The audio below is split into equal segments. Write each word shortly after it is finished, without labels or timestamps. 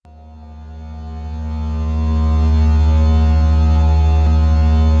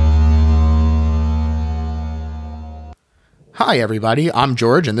Hi, everybody. I'm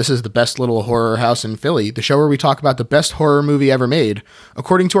George, and this is the best little horror house in Philly, the show where we talk about the best horror movie ever made,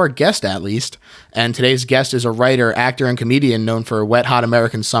 according to our guest, at least. And today's guest is a writer, actor, and comedian known for Wet Hot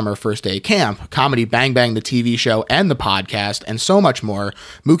American Summer First Day Camp, Comedy Bang Bang, the TV show, and the podcast, and so much more.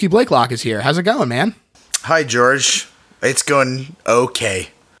 Mookie Blaiklock is here. How's it going, man? Hi, George. It's going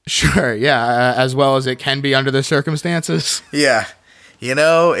okay. Sure, yeah, as well as it can be under the circumstances. Yeah,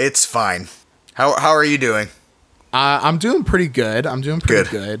 it's fine. How are you doing? I'm doing pretty good.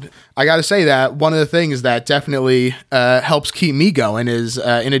 Good. I got to say that one of the things that definitely helps keep me going is,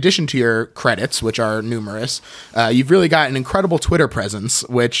 in addition to your credits, which are numerous, you've really got an incredible Twitter presence,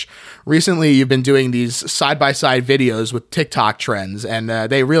 which recently you've been doing these side-by-side videos with TikTok trends, and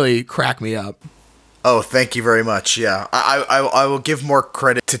they really crack me up. Oh, thank you very much. Yeah, I will give more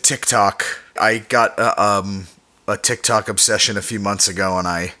credit to TikTok. I got a TikTok obsession a few months ago, and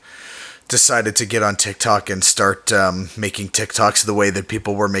I decided to get on TikTok and start making TikToks the way that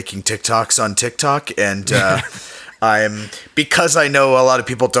people were making TikToks on TikTok. And because I know a lot of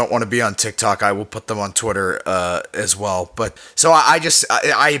people don't want to be on TikTok, I will put them on Twitter as well. But so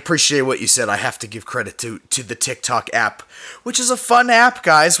I appreciate what you said. I have to give credit to the TikTok app, which is a fun app,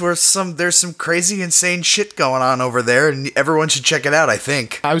 guys, where there's some crazy, insane shit going on over there, and everyone should check it out, I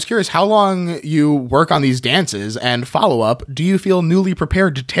think. I was curious how long you work on these dances, and follow-up, do you feel newly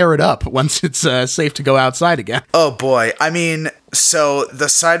prepared to tear it up once it's safe to go outside again? Oh, boy. I mean, so the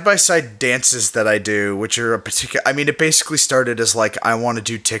side-by-side dances that I do, which are it basically started as, I want to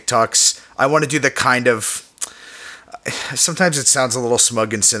do TikToks. I want to do the kind of... Sometimes it sounds a little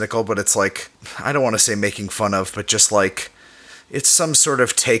smug and cynical, but it's I don't want to say making fun of, but just it's some sort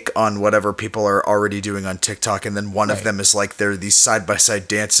of take on whatever people are already doing on TikTok. And then one of them is there are these side-by-side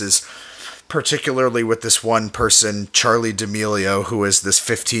dances, particularly with this one person, Charlie D'Amelio, who is this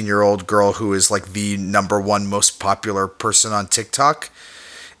 15-year-old girl who is the number one most popular person on TikTok.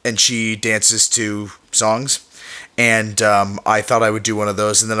 And she dances to songs. And I thought I would do one of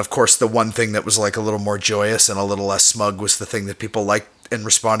those. And then, of course, the one thing that was a little more joyous and a little less smug was the thing that people liked and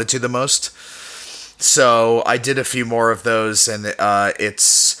responded to the most. So I did a few more of those, and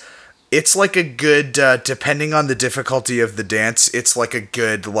it's a good, depending on the difficulty of the dance, it's a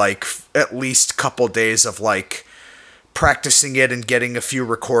good, at least couple days of, practicing it and getting a few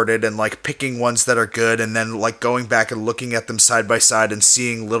recorded and picking ones that are good, and then going back and looking at them side by side and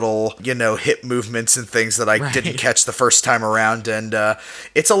seeing little hip movements and things that I didn't catch the first time around. And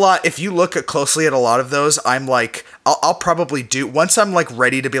it's a lot. If you look closely at a lot of those, I'm I'll probably do, once I'm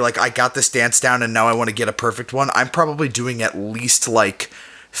ready to be I got this dance down and now I want to get a perfect one, I'm probably doing at least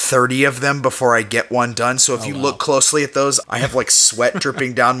 30 of them before I get one done. So if you look closely at those, I have sweat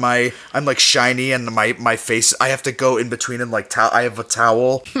dripping down I'm shiny, and my face, I have to go in between and I have a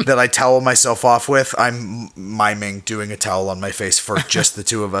towel that I towel myself off with. I'm miming doing a towel on my face for just the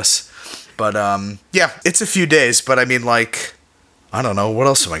two of us. But yeah, it's a few days, but I mean I don't know, what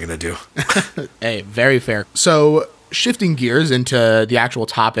else am I going to do? Hey, very fair. So shifting gears into the actual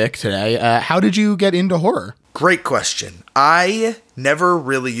topic today, how did you get into horror? Great question. I never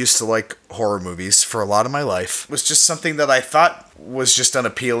really used to like horror movies for a lot of my life. It was just something that I thought was just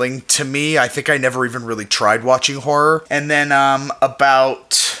unappealing to me. I think I never even really tried watching horror. And then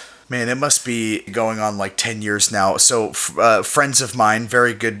it must be going on 10 years now. So friends of mine,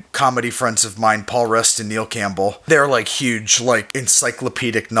 very good comedy friends of mine, Paul Rust and Neil Campbell, they're huge,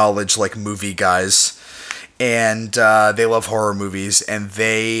 encyclopedic knowledge, movie guys. And they love horror movies, and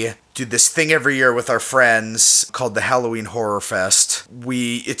they do this thing every year with our friends called the Halloween Horror Fest.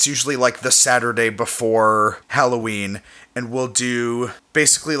 It's usually the Saturday before Halloween, and we'll do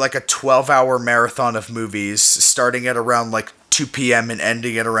basically a 12-hour marathon of movies starting at around 2 p.m. and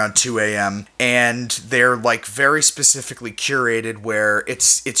ending at around 2 a.m. And they're very specifically curated, where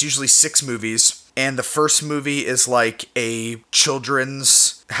it's usually 6 movies. And the first movie is a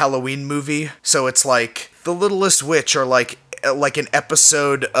children's Halloween movie. So it's The Littlest Witch, or an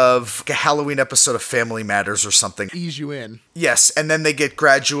episode of a Halloween episode of Family Matters or something. Ease you in. Yes, and then they get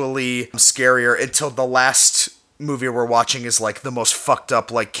gradually scarier until the last movie we're watching is the most fucked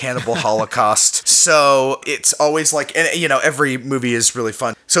up Cannibal Holocaust. So it's always and every movie is really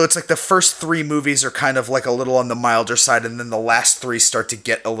fun. So it's the first 3 movies are kind of a little on the milder side, and then the last 3 start to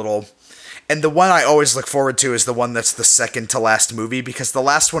get a little. And the one I always look forward to is the one that's the second to last movie, because the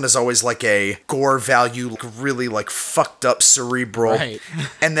last one is always a gore value, really fucked up cerebral. Right.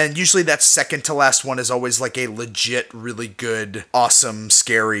 And then usually that second to last one is always a legit, really good, awesome,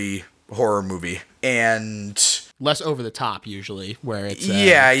 scary horror movie. And less over the top usually, where it's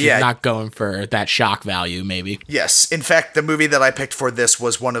not going for that shock value, maybe. Yes. In fact, the movie that I picked for this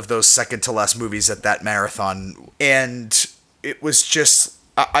was one of those second to last movies at that marathon. And it was just,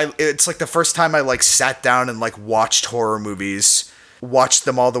 it's like the first time I like sat down and like watched horror movies, watched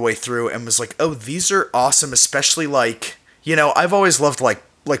them all the way through and was like, oh, these are awesome. Especially like, you know, I've always loved like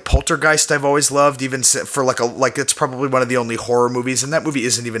Poltergeist. I've always loved, even for like it's probably one of the only horror movies, and that movie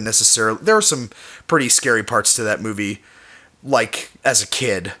isn't even necessarily, there are some pretty scary parts to that movie, like as a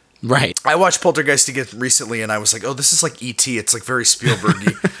kid. Right. I watched Poltergeist again recently and I was like, oh, this is like E.T. It's like very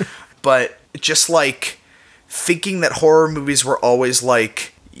Spielberg-y. But just like thinking that horror movies were always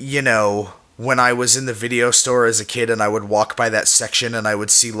like, you know, when I was in the video store as a kid and I would walk by that section and I would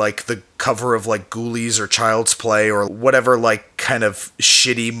see like the cover of like Ghoulies or Child's Play or whatever, like kind of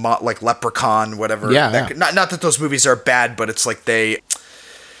shitty like Leprechaun, whatever. Yeah. Not that those movies are bad, but it's like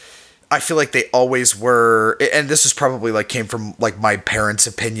I feel like they always were, and this is probably like came from like my parents'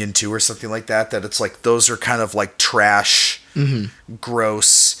 opinion too or something like that it's like those are kind of like trash,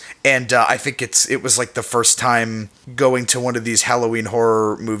 gross. And I think it was like the first time going to one of these Halloween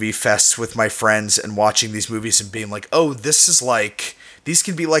horror movie fests with my friends and watching these movies and being like, oh, this is like, these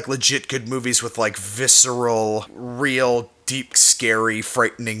can be like legit good movies with like visceral, real, deep, scary,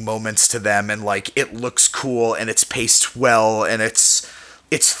 frightening moments to them. And like, it looks cool and it's paced well and it's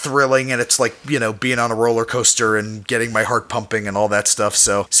thrilling and it's like, you know, being on a roller coaster and getting my heart pumping and all that stuff.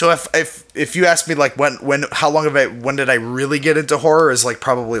 So if you ask me like when did I really get into horror, is like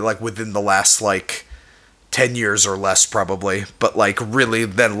probably like within the last like 10 years or less probably, but like really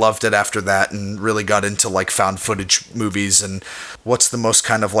then loved it after that and really got into like found footage movies and what's the most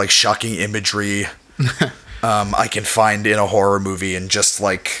kind of like shocking imagery I can find in a horror movie and just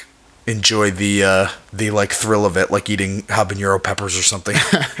like enjoy the like thrill of it, like eating habanero peppers or something.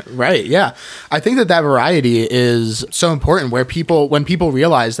 Right. Yeah. I think that variety is so important when people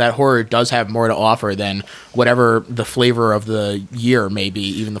realize that horror does have more to offer than whatever the flavor of the year may be,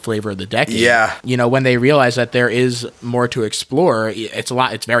 even the flavor of the decade. Yeah. You know, when they realize that there is more to explore,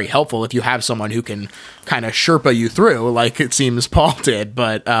 it's very helpful if you have someone who can kind of sherpa you through, like it seems Paul did.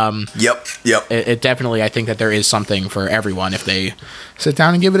 But Yep. It definitely, I think that there is something for everyone if they sit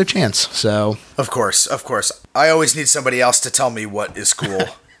down and give it a chance. So Of course. I always need somebody else to tell me what is cool.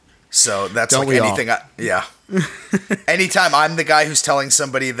 So that's Don't like we anything. Yeah. Anytime I'm the guy who's telling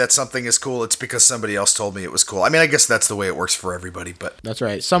somebody that something is cool, it's because somebody else told me it was cool. I mean, I guess that's the way it works for everybody, but that's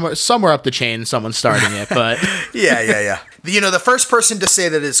right. Somewhere up the chain, someone's starting it, but yeah. You know, the first person to say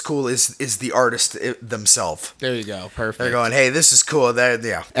that it's cool is the artist themselves. There you go. Perfect. They're going, hey, this is cool.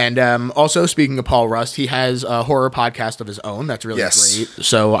 Yeah. And also, speaking of Paul Rust, he has a horror podcast of his own. That's really great.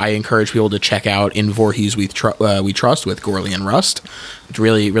 So I encourage people to check out In Voorhees We Trust with Gorley and Rust. It's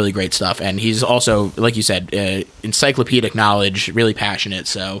really, really great stuff. And he's also, like you said, encyclopedic knowledge, really passionate.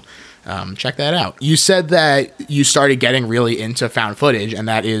 So check that out. You said that you started getting really into found footage, and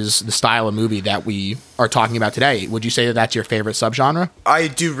that is the style of movie that we are talking about today. Would you say that that's your favorite subgenre? I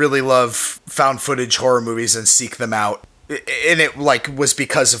do really love found footage horror movies and seek them out. And it like was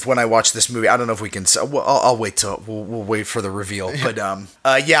because of when I watched this movie. I don't know if we can. I'll wait till we'll wait for the reveal. But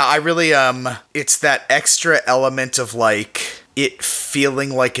yeah, I really it's that extra element of like it feeling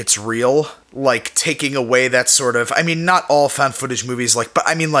like it's real, like taking away that sort of, I mean, not all found footage movies, like, but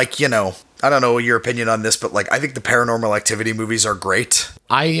I mean, like, you know, I don't know your opinion on this, but like, I think the Paranormal Activity movies are great.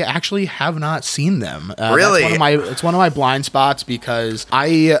 I actually have not seen them. Really? It's one of my blind spots because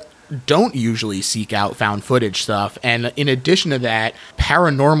I don't usually seek out found footage stuff, and in addition to that,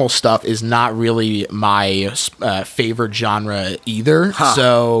 paranormal stuff is not really my favorite genre either.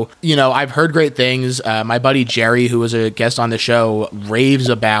 So, you know, I've heard great things. My buddy Jerry, who was a guest on the show, raves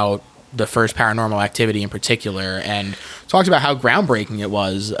about the first Paranormal Activity in particular, and talked about how groundbreaking it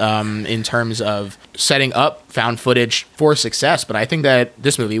was in terms of setting up found footage for success. But I think that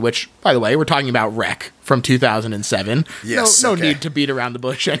this movie, which, by the way, we're talking about Wreck from 2007. Yes, no need to beat around the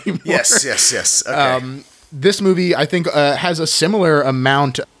bush anymore. Yes. Okay. This movie, I think, has a similar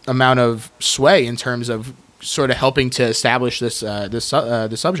amount of sway in terms of sort of helping to establish this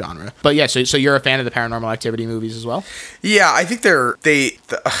subgenre. But yeah, so you're a fan of the Paranormal Activity movies as well? Yeah, I think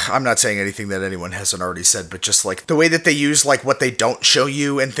I'm not saying anything that anyone hasn't already said, but just like the way that they use like what they don't show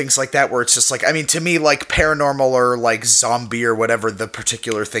you and things like that, where it's just like, I mean, to me, like paranormal or like zombie or whatever the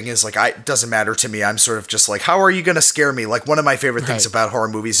particular thing is, like, it doesn't matter to me. I'm sort of just like, how are you going to scare me? Like, one of my favorite things about horror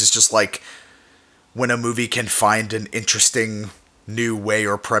movies is just like when a movie can find an interesting new way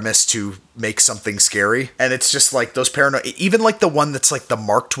or premise to make something scary. And it's just like those even like the one that's like the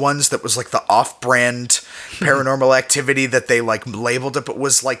marked ones that was like the off-brand Paranormal Activity that they like labeled it but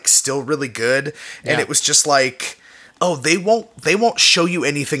was like still really good. And it was just like, oh, they won't show you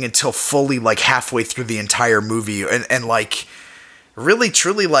anything until fully like halfway through the entire movie, and like really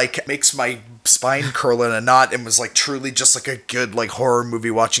truly like makes my spine curl in a knot, and was like truly just like a good like horror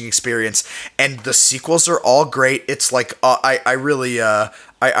movie watching experience. And the sequels are all great. It's like I really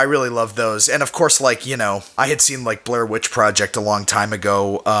love those. And of course, like, you know, I had seen like Blair Witch Project a long time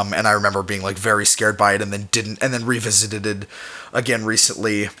ago, and I remember being like very scared by it, and then revisited it again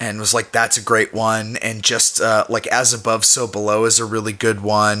recently and was like, that's a great one. And just like As Above, So Below is a really good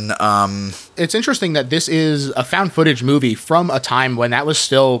one. It's interesting that this is a found footage movie from a time when that was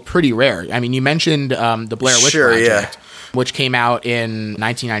still pretty rare. I mean, you mentioned the Blair Witch Project, which came out in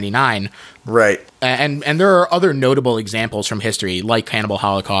 1999. Right. And there are other notable examples from history, like Cannibal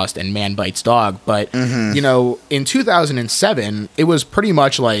Holocaust and Man Bites Dog. But, you know, in 2007, it was pretty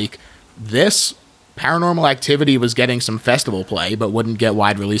much like this. Paranormal Activity was getting some festival play, but wouldn't get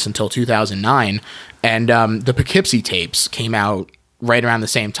wide release until 2009. And the Poughkeepsie tapes came out right around the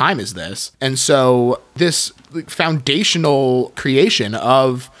same time as this. And so this foundational creation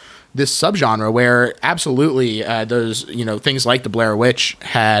of this subgenre, where absolutely those, you know, things like the Blair Witch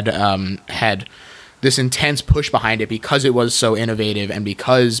had this intense push behind it because it was so innovative and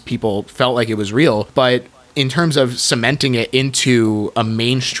because people felt like it was real. But in terms of cementing it into a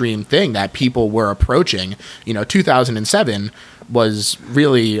mainstream thing that people were approaching, you know, 2007 was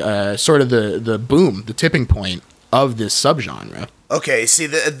really sort of the boom, the tipping point of this subgenre. Okay, see,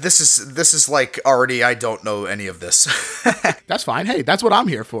 this is like already, I don't know any of this. That's fine. Hey, that's what I'm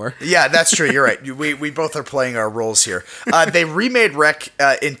here for. Yeah, that's true. You're right. We both are playing our roles here. They remade Rec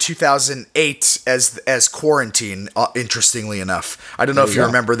in 2008 as Quarantine, interestingly enough. I don't know if you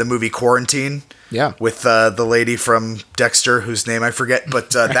remember the movie Quarantine. Yeah, with the lady from Dexter, whose name I forget,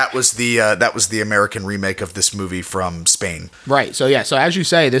 but that was the American remake of this movie from Spain. Right. So yeah. So as you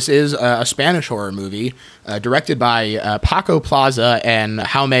say, this is a Spanish horror movie directed by Paco Plaza and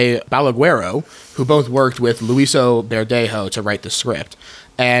Jaume Balaguero, who both worked with Luiso Verdejo to write the script.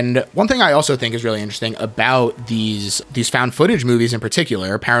 And one thing I also think is really interesting about these found footage movies in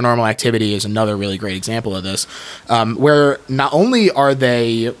particular, Paranormal Activity is another really great example of this, where not only are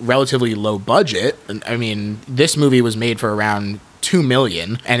they relatively low budget, I mean, this movie was made for around $2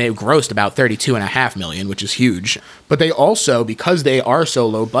 million and it grossed about $32.5 million, which is huge. But they also, because they are so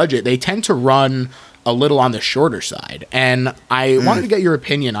low budget, they tend to run a little on the shorter side. And I wanted to get your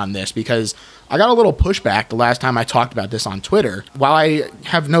opinion on this because I got a little pushback the last time I talked about this on Twitter. While I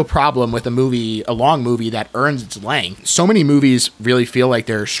have no problem with a long movie that earns its length, so many movies really feel like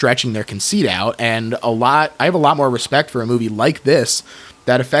they're stretching their conceit out, and I have a lot more respect for a movie like this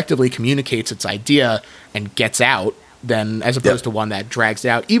that effectively communicates its idea and gets out than as opposed to one that drags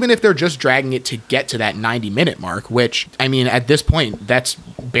out, even if they're just dragging it to get to that 90-minute mark, which, I mean, at this point, that's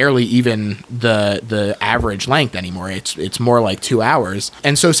barely even the average length anymore. It's more like 2 hours.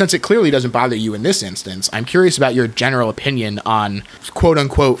 And so since it clearly doesn't bother you in this instance, I'm curious about your general opinion on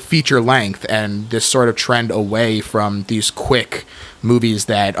quote-unquote feature length and this sort of trend away from these quick movies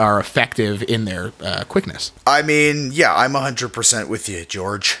that are effective in their quickness. I mean, yeah, I'm 100% with you,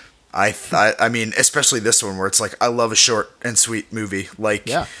 George. I mean, especially this one where it's like, I love a short and sweet movie. Like,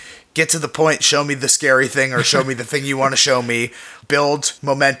 get to the point, show me the scary thing or show me the thing you want to show me, build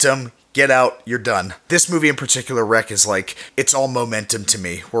momentum, get out, you're done. This movie in particular, Rec, is like, it's all momentum to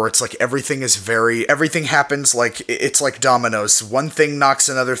me, where it's like everything happens like, it's like dominoes. One thing knocks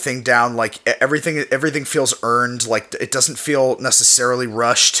another thing down, like everything feels earned, like it doesn't feel necessarily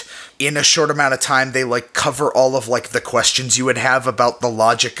rushed. In a short amount of time, they like cover all of like the questions you would have about the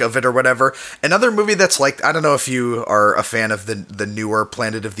logic of it or whatever. Another movie that's like, I don't know if you are a fan of the newer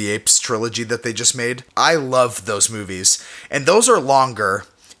Planet of the Apes trilogy that they just made. I love those movies, and those are longer.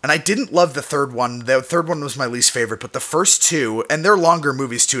 And I didn't love the third one. The third one was my least favorite, but the first two, and they're longer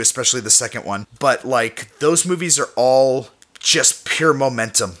movies too, especially the second one. But like, those movies are all just pure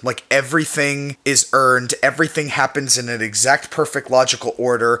momentum. Like, everything is earned. Everything happens in an exact perfect logical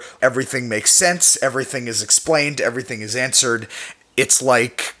order. Everything makes sense. Everything is explained. Everything is answered. It's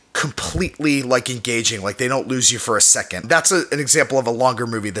like completely like engaging. Like, they don't lose you for a second. That's an example of a longer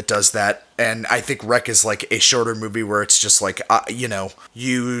movie that does that. And I think Rec is like a shorter movie where it's just like,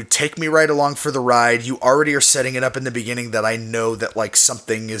 you take me right along for the ride. You already are setting it up in the beginning that I know that like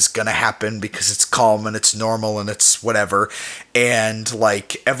something is going to happen because it's calm and it's normal and it's whatever. And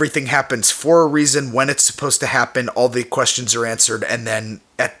like everything happens for a reason when it's supposed to happen. All the questions are answered. And then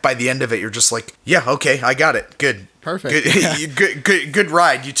by the end of it, you're just like, yeah, okay, I got it. Good. Perfect. Good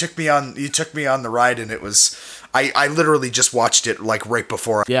ride. You took me on the ride, and it was, I literally just watched it like right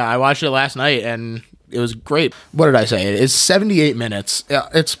before. Yeah, I watched it last night and it was great. What did I say? It's 78 minutes. Yeah,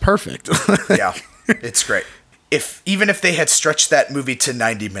 it's perfect. Yeah, it's great. Even if they had stretched that movie to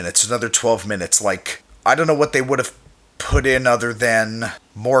 90 minutes, another 12 minutes, like, I don't know what they would have put in other than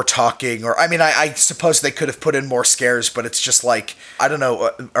more talking, or I mean, I suppose they could have put in more scares, but it's just like, I don't know,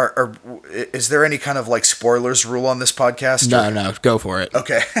 is there any kind of like spoilers rule on this podcast? No, go for it.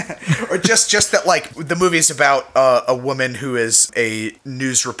 Okay. Or just that, like, the movie's about a woman who is a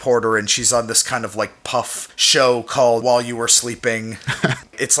news reporter, and she's on this kind of like puff show called While You Were Sleeping.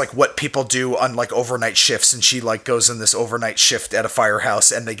 It's like what people do on like overnight shifts, and she like goes in this overnight shift at a firehouse,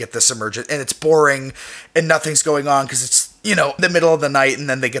 and they get this emergent, and it's boring and nothing's going on because it's, you know, the middle of the night, and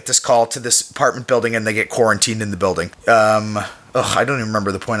then they get this call to this apartment building, and they get quarantined in the building. I don't even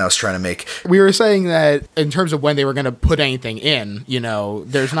remember the point I was trying to make. We were saying that in terms of when they were going to put anything in, you know,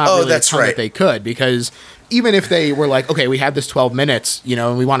 there's not really a ton that they could, because even if they were like, okay, we have this 12 minutes, you know,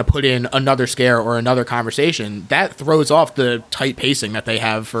 and we want to put in another scare or another conversation, that throws off the tight pacing that they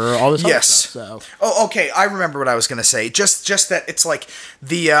have for all this other stuff. So. Oh, okay. I remember what I was going to say. Just that it's like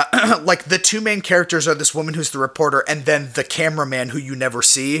the like the two main characters are this woman who's the reporter, and then the cameraman who you never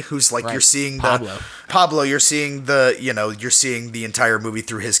see, who's like, right. You're seeing Pablo, you're seeing the entire movie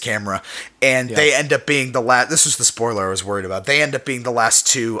through his camera, and they end up being the last. This was the spoiler I was worried about. They end up being the last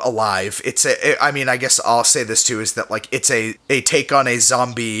two alive. I guess I'll say this too, is that like it's a take on a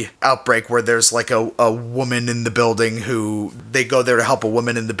zombie outbreak where there's like a woman in the building who they go there to help a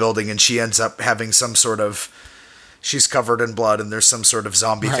woman in the building, and she ends up having some sort of, she's covered in blood, and there's some sort of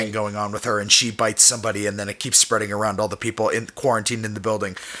zombie thing going on with her, and she bites somebody, and then it keeps spreading around all the people in quarantined in the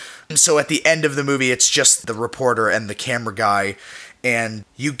building. And so at the end of the movie, it's just the reporter and the camera guy. And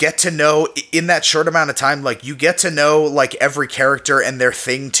you get to know, in that short amount of time, like, you get to know, like, every character and their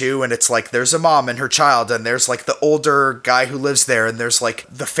thing, too. And it's like, there's a mom and her child, and there's, like, the older guy who lives there, and there's, like,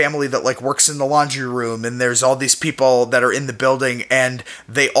 the family that, like, works in the laundry room, and there's all these people that are in the building, and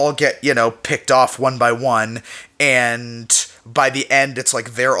they all get, you know, picked off one by one. And by the end, it's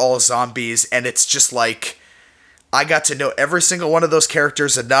like, they're all zombies, and it's just, like, I got to know every single one of those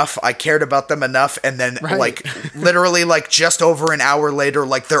characters enough. I cared about them enough. And then, like, literally, like, just over an hour later,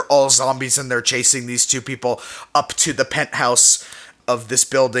 like, they're all zombies, and they're chasing these two people up to the penthouse of this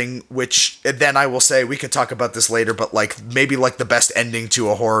building, which then I will say, we could talk about this later, but like maybe like the best ending to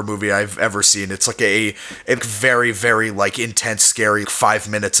a horror movie I've ever seen. It's like a very, very like intense, scary 5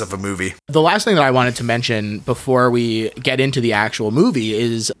 minutes of a movie. The last thing that I wanted to mention before we get into the actual movie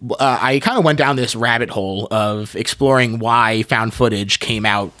is I kind of went down this rabbit hole of exploring why found footage came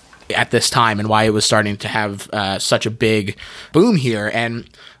out at this time and why it was starting to have such a big boom here. And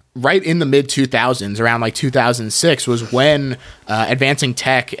right in the mid-2000s, around like 2006, was when advancing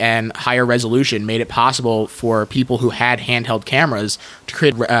tech and higher resolution made it possible for people who had handheld cameras to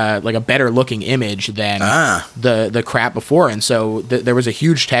create like a better looking image than the crap before. And so there was a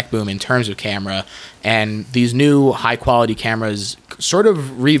huge tech boom in terms of camera, and these new high quality cameras sort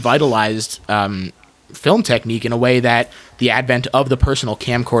of revitalized film technique in a way that the advent of the personal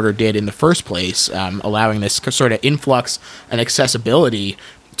camcorder did in the first place, allowing this sort of influx and accessibility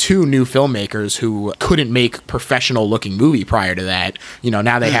to new filmmakers who couldn't make professional looking movie prior to that. You know,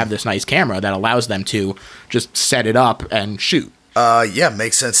 now they have this nice camera that allows them to just set it up and shoot. Yeah,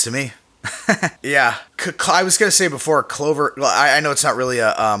 makes sense to me. Yeah. I was going to say before, Clover, I know it's not really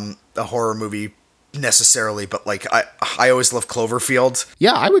a horror movie necessarily, but like I always love Cloverfield.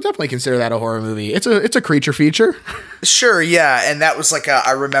 Yeah, I would definitely consider that a horror movie. It's a creature feature. Sure, yeah, and that was like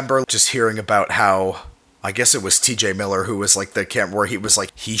I remember just hearing about how, I guess it was TJ Miller who was like the camera where he was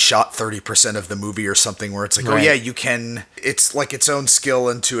like, he shot 30% of the movie or something, where it's like, right. Oh yeah, you can, it's like its own skill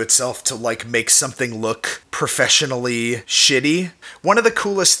unto itself to like make something look professionally shitty. One of the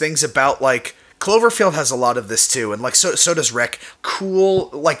coolest things about like Cloverfield has a lot of this too, and like so does Rec. Cool,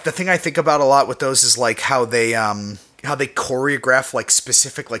 like the thing I think about a lot with those is like how they choreograph like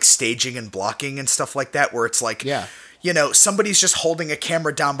specific like staging and blocking and stuff like that, where it's like, yeah, you know, somebody's just holding a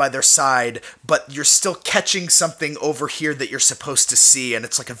camera down by their side, but you're still catching something over here that you're supposed to see, and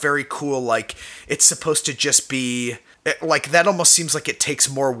it's like a very cool, like, it's supposed to just be, like, that almost seems like it takes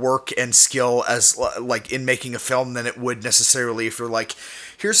more work and skill as, like, in making a film than it would necessarily if you're like,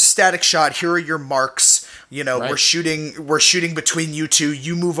 here's a static shot, here are your marks, you know, right. we're shooting between you two,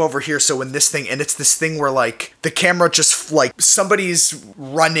 you move over here, so when this thing, and it's this thing where, like, the camera just, like, somebody's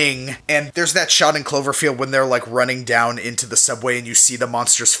running, and there's that shot in Cloverfield when they're, like, running down into the subway, and you see the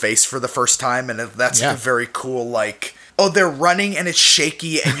monster's face for the first time, and that's a very cool, like, oh, they're running, and it's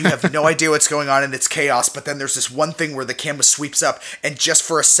shaky, and you have no idea what's going on, and it's chaos, but then there's this one thing where the camera sweeps up, and just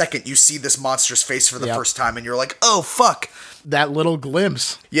for a second, you see this monster's face for the first time, and you're like, oh, fuck. That little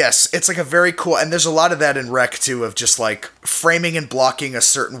glimpse. Yes, it's like a very cool, and there's a lot of that in Rec too, of just like framing and blocking a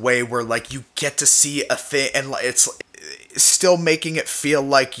certain way where like you get to see a thing, and still making it feel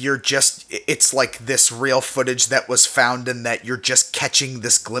like it's like this real footage that was found and that you're just catching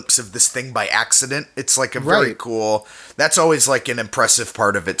this glimpse of this thing by accident. It's like a very cool, that's always like an impressive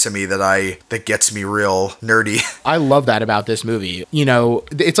part of it to me that gets me real nerdy. I love that about this movie. You know,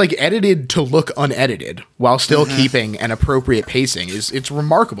 it's like edited to look unedited while still keeping an appropriate pacing. It's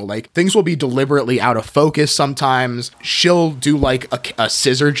remarkable. Like, things will be deliberately out of focus sometimes. She'll do like a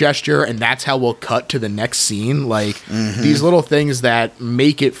scissor gesture, and that's how we'll cut to the next scene. Like, these little things that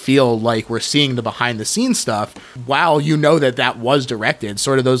make it feel like we're seeing the behind the scenes stuff while you know that was directed.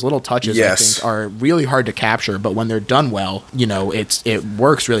 Sort of those little touches, I think, are really hard to capture, but when they're done well, you know, it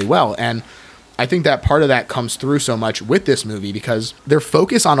works really well. And I think that part of that comes through so much with this movie because their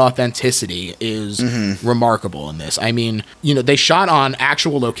focus on authenticity is remarkable in this. I mean, you know, they shot on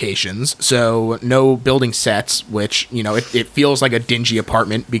actual locations, so no building sets, which, you know, it feels like a dingy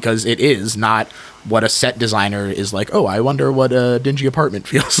apartment because it is not what a set designer is like, oh, I wonder what a dingy apartment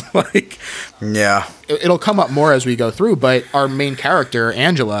feels like. Yeah. It'll come up more as we go through, but our main character,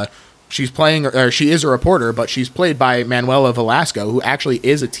 Angela, she is a reporter, but she's played by Manuela Velasco, who actually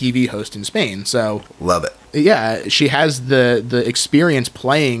is a TV host in Spain. So love it. Yeah, she has the experience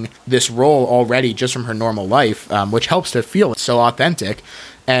playing this role already just from her normal life, which helps to feel so authentic.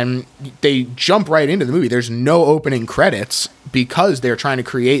 And they jump right into the movie. There's no opening credits because they're trying to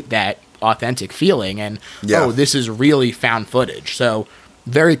create that authentic feeling. And, this is really found footage. So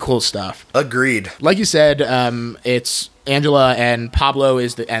very cool stuff. Agreed. Like you said, it's Angela and Pablo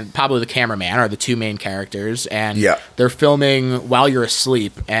the cameraman are the two main characters, and they're filming while you're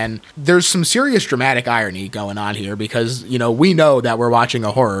asleep. And there's some serious dramatic irony going on here because, you know, we know that we're watching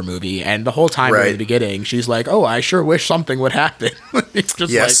a horror movie, and the whole time at the beginning, she's like, "Oh, I sure wish something would happen." It's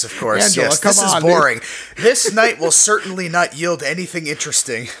just yes, like, of course. Angela, yes, come this on, is boring. This night will certainly not yield anything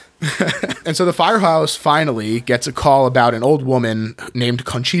interesting. And so the firehouse finally gets a call about an old woman named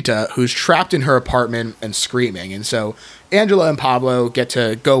Conchita who's trapped in her apartment and screaming. And so Angela and Pablo get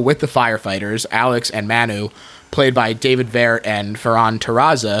to go with the firefighters, Alex and Manu, played by David Vert and Ferran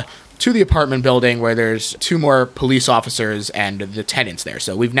Terraza, to the apartment building where there's two more police officers and the tenants there.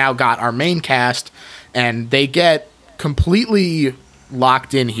 So we've now got our main cast, and they get completely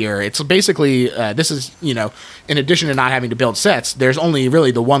locked in here. It's basically, this is, you know, in addition to not having to build sets, there's only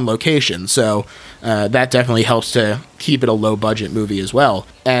really the one location. So that definitely helps to keep it a low budget movie as well.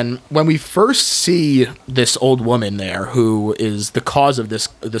 And when we first see this old woman there, who is the cause of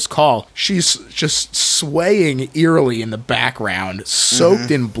this call, she's just swaying eerily in the background,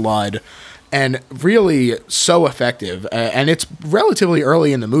 soaked in blood, and really so effective. And it's relatively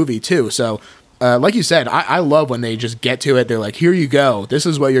early in the movie too. So like you said, I love when they just get to it. They're like, here you go. This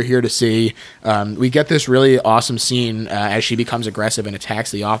is what you're here to see. We get this really awesome scene as she becomes aggressive and attacks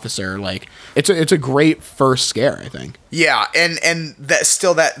the officer. Like, it's a great first scare, I think. Yeah, and that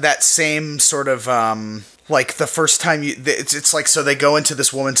still that same sort of like the first time it's like, so they go into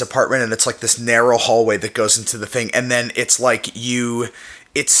this woman's apartment and it's like this narrow hallway that goes into the thing, and then it's like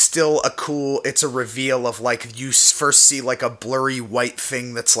it's still it's a reveal of like, you first see like a blurry white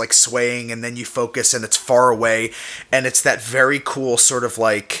thing that's like swaying, and then you focus and it's far away, and it's that very cool sort of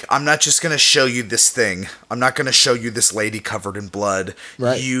like, I'm not just going to show you this thing. I'm not going to show you this lady covered in blood.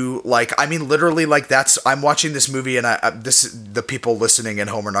 Right. You like, I mean, literally like I'm watching this movie and the people listening at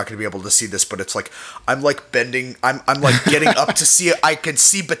home are not going to be able to see this, but it's like, I'm like bending, I'm like getting up to see it. I can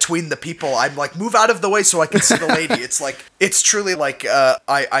see between the people. I'm like, move out of the way so I can see the lady. It's like, it's truly like,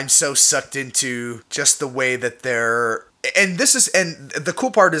 I'm so sucked into just the way that they're, and the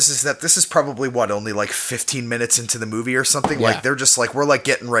cool part is that this is probably only like 15 minutes into the movie or something. Yeah. Like, they're just like, we're like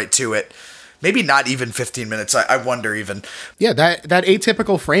getting right to it. Maybe not even 15 minutes. I wonder even. Yeah, that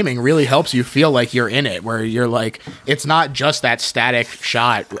atypical framing really helps you feel like you're in it, where you're like, it's not just that static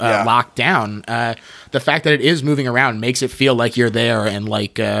shot locked down. The fact that it is moving around makes it feel like you're there, and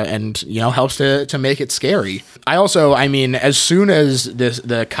like, and you know, helps to make it scary. I mean, as soon as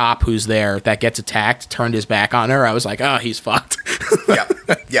the cop who's there that gets attacked turned his back on her, I was like, oh, he's fucked.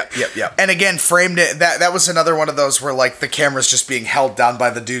 Yeah. And again, framed it. That was another one of those where like the camera's just being held down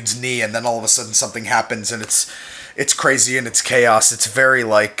by the dude's knee, and then all of a sudden something happens, and it's crazy and it's chaos. It's very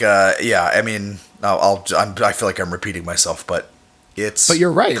like, I mean, I feel like I'm repeating myself, but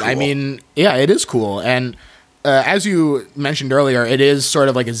you're right. Cool. I mean, yeah, it is cool. And as you mentioned earlier, it is sort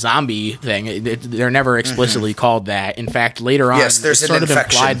of like a zombie thing. They're never explicitly called that. In fact, later on, there's it's sort an of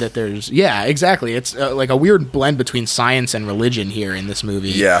infection. implied that there's... Yeah, exactly. It's like a weird blend between science and religion here in this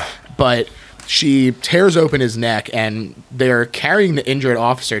movie. Yeah. But she tears open his neck, and they're carrying the injured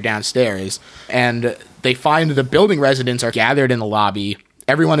officer downstairs, and they find the building residents are gathered in the lobby,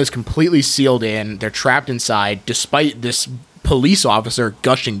 Everyone is completely sealed in. They're trapped inside, despite this police officer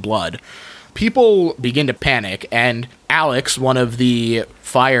gushing blood. People begin to panic, and Alex, one of the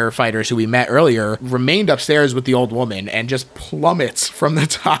firefighters who we met earlier, remained upstairs with the old woman and just plummets from the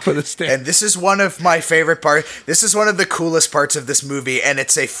top of the stairs. And this is one of my favorite parts. This is one of the coolest parts of this movie, and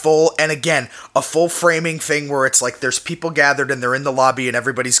it's a full framing thing where it's like there's people gathered and they're in the lobby and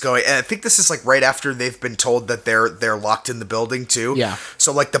everybody's going, and I think this is like right after they've been told that they're locked in the building too. Yeah.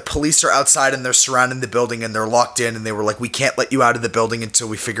 So like the police are outside and they're surrounding the building and they're locked in, and they were like, we can't let you out of the building until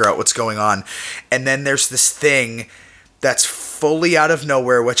we figure out what's going on. And then there's this thing that's fully out of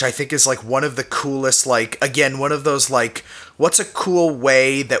nowhere, which I think is like one of the coolest, like, again, one of those like, what's a cool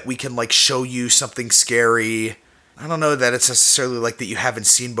way that we can like show you something scary? I don't know that it's necessarily like that you haven't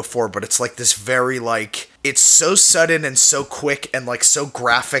seen before, but it's like this very like, it's so sudden and so quick and like so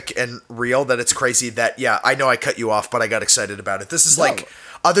graphic and real that it's crazy that, yeah, I know I cut you off, but I got excited about it. This is like,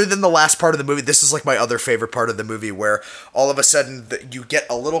 other than the last part of the movie, this is like my other favorite part of the movie, where all of a sudden you get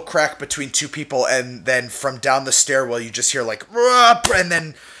a little crack between two people, and then from down the stairwell you just hear like, and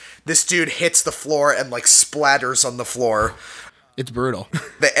then this dude hits the floor and like splatters on the floor. It's brutal.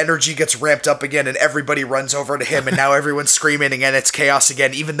 The energy gets ramped up again, and everybody runs over to him, and now everyone's screaming, and it's chaos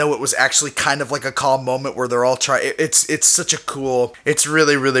again, even though it was actually kind of like a calm moment where they're all trying. It's such a cool, it's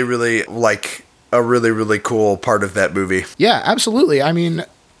really, really, really like a really, really cool part of that movie. Yeah, absolutely. I mean,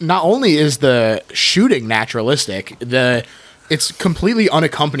 not only is the shooting naturalistic, it's completely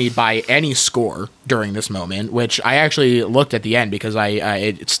unaccompanied by any score during this moment, which I actually looked at the end because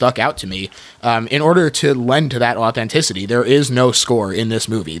it stuck out to me. In order to lend to that authenticity, there is no score in this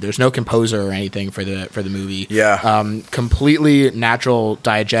movie. There's no composer or anything for the movie. Yeah. Completely natural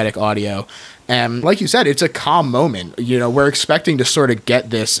diegetic audio. And like you said, it's a calm moment. You know, we're expecting to sort of get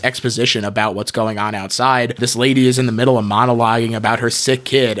this exposition about what's going on outside. This lady is in the middle of monologuing about her sick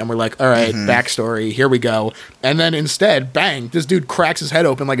kid, and we're like, all right, backstory, here we go. And then instead, bang, this dude cracks his head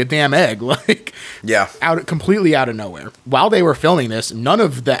open like a damn egg. Like, yeah, completely out of nowhere. While they were filming this, none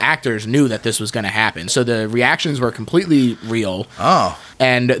of the actors knew that this was going to happen. So the reactions were completely real. Oh.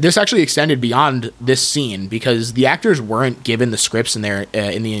 And this actually extended beyond this scene because the actors weren't given the scripts in their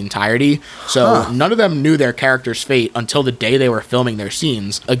in the entirety. So none of them knew their character's fate until the day they were filming their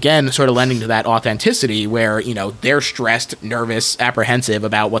scenes. Again, sort of lending to that authenticity where, you know, they're stressed, nervous, apprehensive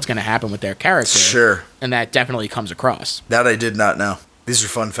about what's going to happen with their character. Sure. And that definitely comes across. That I did not know. These are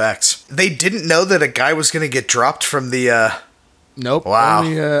fun facts. They didn't know that a guy was going to get dropped from the... Nope. Wow.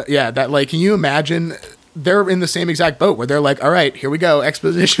 Only, yeah, that, like, can you imagine... They're in the same exact boat where they're like, all right, here we go,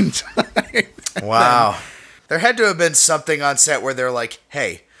 exposition time. Wow. There had to have been something on set where they're like,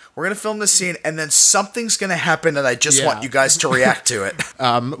 hey, we're going to film this scene and then something's going to happen and I just want you guys to react to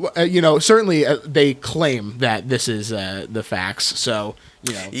it. You know, certainly they claim that this is the facts. So,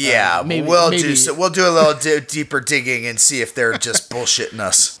 you know. Yeah, maybe, we'll do a little deeper digging and see if they're just bullshitting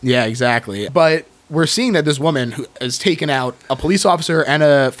us. Yeah, exactly. But we're seeing that this woman who has taken out a police officer and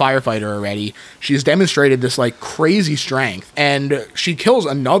a firefighter already, she's demonstrated this like crazy strength, and she kills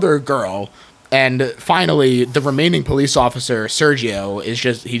another girl. And finally, the remaining police officer, Sergio,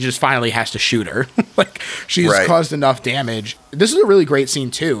 he just finally has to shoot her. Like, she's caused enough damage. This is a really great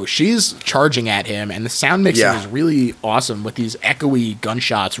scene, too. She's charging at him, and the sound mixing is really awesome with these echoey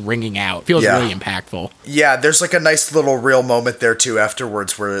gunshots ringing out. Feels really impactful. Yeah, there's like a nice little real moment there, too,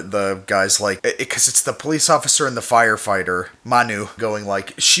 afterwards, where the guy's like, because it's the police officer and the firefighter, Manu, going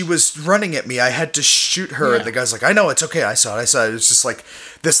like, she was running at me, I had to shoot her. Yeah. And the guy's like, I know, it's okay, I saw it. It's just like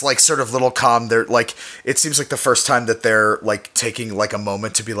this like sort of little calm. They're like, it seems like the first time that they're like taking like a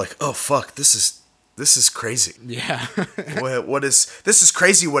moment to be like, oh fuck, this is crazy. Yeah. This is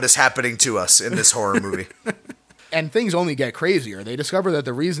crazy what is happening to us in this horror movie. And things only get crazier. They discover that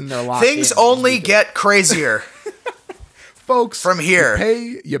the reason they're locked things only get crazier. Folks, from here,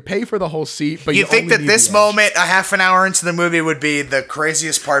 you pay for the whole seat, but you think that this moment, a half an hour into the movie, would be the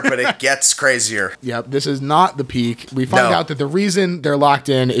craziest part, but it gets crazier. Yep, this is not the peak. We find out that the reason they're locked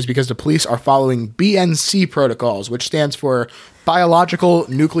in is because the police are following BNC protocols, which stands for biological,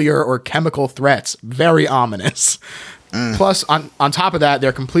 nuclear, or chemical threats. Very ominous. Plus, on top of that,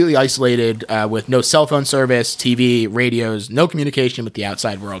 they're completely isolated with no cell phone service, TV, radios, no communication with the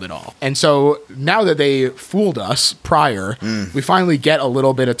outside world at all. And so now that they fooled us prior, we finally get a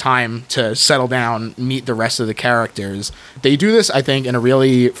little bit of time to settle down, meet the rest of the characters. They do this, I think, in a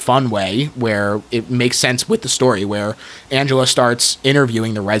really fun way where it makes sense with the story, where Angela starts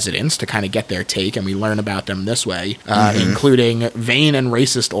interviewing the residents to kind of get their take, and we learn about them this way, including vain and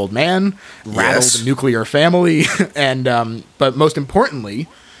racist old man, rattled nuclear family, and but most importantly,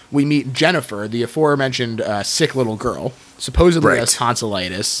 we meet Jennifer, the aforementioned sick little girl. supposedly has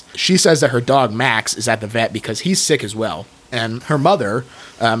tonsillitis. She says that her dog Max is at the vet because he's sick as well. And her mother,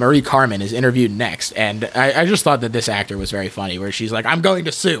 Marie Carmen, is interviewed next. And I just thought that this actor was very funny, where she's like, I'm going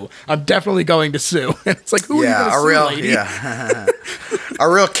to sue. I'm definitely going to sue. And it's like, who are you going to sue, lady? Yeah, a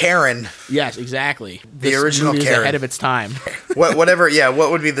real Karen. Yes, exactly. The original movie is Karen. ahead of its time. What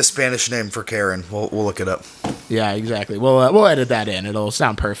would be the Spanish name for Karen? We'll look it up. Yeah, exactly. We'll edit that in. It'll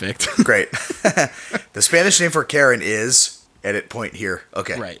sound perfect. Great. The Spanish name for Karen is... Edit point here.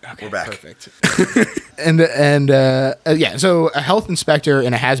 Okay. Right. Okay. We're back. Perfect. So a health inspector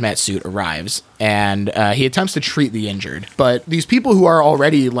in a hazmat suit arrives, and he attempts to treat the injured. But these people who are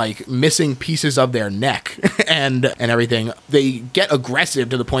already like missing pieces of their neck and everything, they get aggressive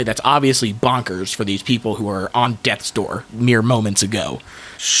to the point that's obviously bonkers for these people who are on death's door mere moments ago.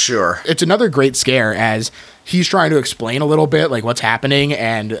 Sure. It's another great scare as he's trying to explain a little bit like what's happening,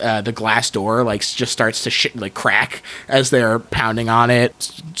 and the glass door like just starts to crack as they're pounding on it.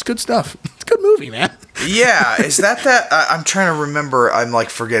 It's good stuff. It's a good movie, man. Yeah, is that I'm trying to remember. I'm like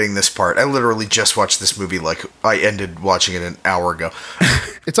forgetting this part. I literally just watched this movie. Like I ended watching it an hour ago.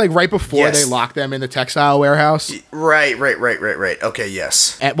 It's like right before they lock them in the textile warehouse. Right. Okay,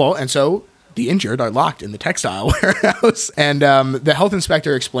 yes. And so the injured are locked in the textile warehouse. And the health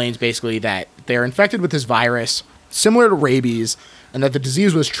inspector explains basically that they're infected with this virus similar to rabies, and that the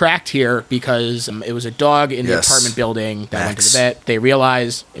disease was tracked here because it was a dog in the apartment building that went to the vet. They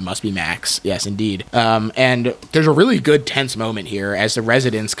realize it must be Max. Yes, indeed. And there's a really good tense moment here as the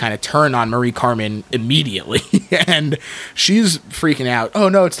residents kind of turn on Marie Carmen immediately. And she's freaking out. Oh,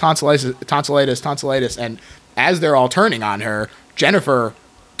 no, it's tonsillitis. And as they're all turning on her, Jennifer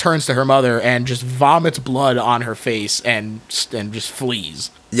turns to her mother and just vomits blood on her face and just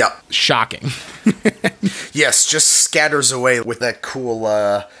flees. Yeah. Shocking. Yes, just scatters away with that cool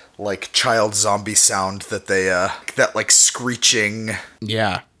like child zombie sound that they that like screeching.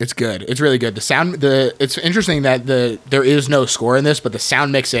 Yeah, it's good. It's really good. It's interesting that there is no score in this, but the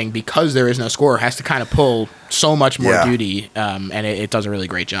sound mixing, because there is no score, has to kind of pull so much more duty, and it does a really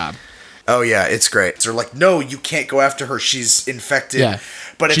great job. Oh yeah, it's great. They're like, no, you can't go after her. She's infected. Yeah,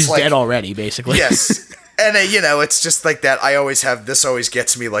 but she's dead already, basically. Yes. And it's just like that. This always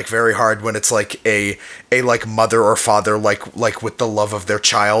gets me like very hard when it's like a like mother or father like with the love of their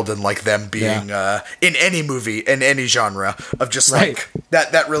child and like them being in any movie in any genre of just like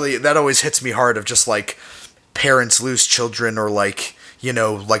that always hits me hard of just like parents lose children or like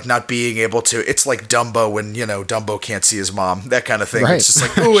like not being able to. It's like Dumbo when Dumbo can't see his mom, that kind of thing. Right. It's just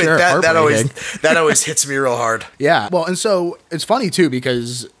like ooh, sure, that always hits me real hard. Yeah. Well, and so it's funny too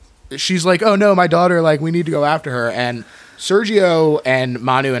because she's like, oh no, my daughter, like we need to go after her. And Sergio and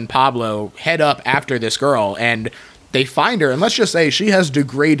Manu and Pablo head up after this girl and they find her. And let's just say she has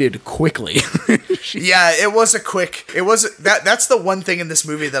degraded quickly. That's the one thing in this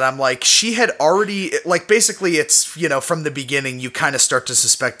movie that I'm like, she had already, like basically it's, from the beginning, you kind of start to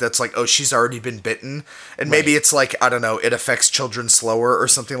suspect that's like, oh, she's already been bitten. And maybe it's like, I don't know, it affects children slower or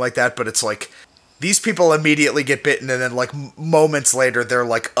something like that. But it's like, these people immediately get bitten, and then, like, moments later, they're,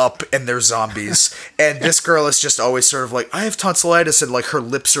 like, up and they're zombies. And this girl is just always sort of like, I have tonsillitis, and, like, her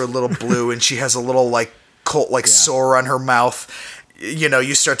lips are a little blue, and she has a little, like, sore on her mouth.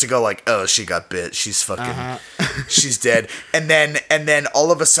 You start to go like, oh, she got bit. She's fucking, she's dead. And then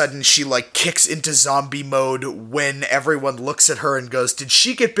all of a sudden she like kicks into zombie mode when everyone looks at her and goes, did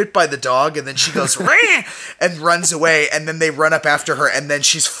she get bit by the dog? And then she goes, Rah! And runs away. And then they run up after her. And then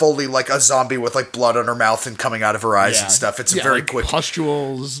she's fully like a zombie with like blood on her mouth and coming out of her eyes and stuff. It's very like quick.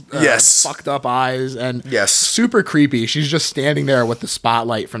 Pustules, fucked up eyes, and super creepy. She's just standing there with the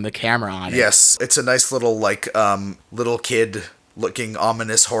spotlight from the camera on it. Yes. It's a nice little like little kid looking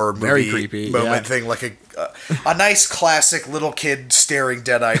ominous horror movie very creepy, moment thing, like a nice classic little kid staring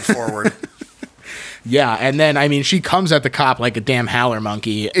dead-eyed forward. Yeah, and then I mean she comes at the cop like a damn howler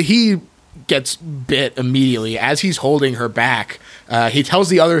monkey. He gets bit immediately as he's holding her back. He tells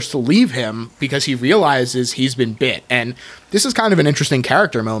the others to leave him because he realizes he's been bit. And this is kind of an interesting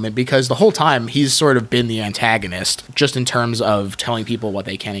character moment because the whole time he's sort of been the antagonist, just in terms of telling people what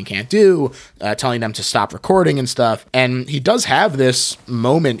they can and can't do, telling them to stop recording and stuff. And he does have this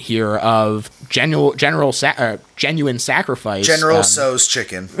moment here of genuine sacrifice. General So's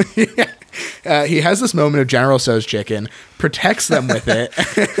chicken. He has this moment of General So's chicken, protects them with it.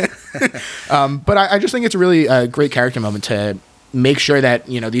 But I just think it's a really great character moment to make sure that,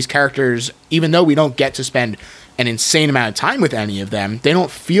 these characters, even though we don't get to spend an insane amount of time with any of them, they don't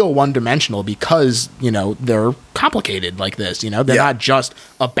feel one-dimensional because, they're complicated like this. They're not just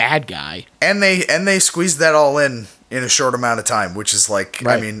a bad guy. And they squeeze that all in in a short amount of time, which is like,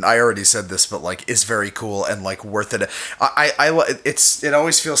 Right. I mean, I already said this, but like is very cool and like worth it. It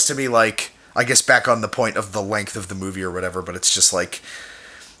always feels to me like, I guess back on the point of the length of the movie or whatever, but it's just like,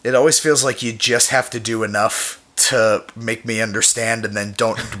 it always feels like you just have to do enough to make me understand and then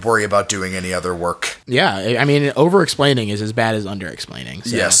don't worry about doing any other work. Yeah, I mean, over-explaining is as bad as under-explaining.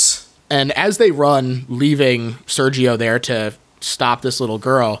 So. Yes. And as they run, leaving Sergio there to stop this little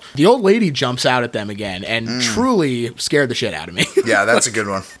girl, the old lady jumps out at them again and truly scared the shit out of me. Yeah, that's a good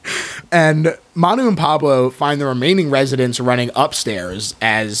one. And Manu and Pablo find the remaining residents running upstairs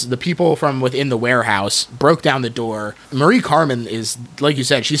as the people from within the warehouse broke down the door. Marie Carmen is, like you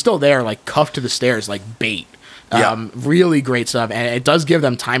said, she's still there, like cuffed to the stairs like bait. Yeah. Really great stuff, and it does give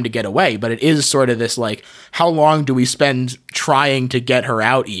them time to get away, but it is sort of this, like, how long do we spend trying to get her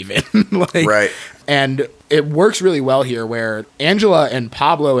out even? Like, Right. And it works really well here, where Angela and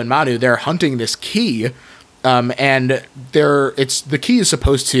Pablo and Manu, they're hunting this key, and the key is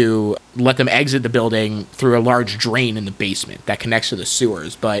supposed to let them exit the building through a large drain in the basement that connects to the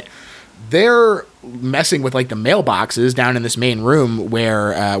sewers, but they're messing with like the mailboxes down in this main room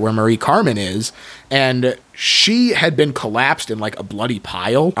where Marie Carmen is, and she had been collapsed in like a bloody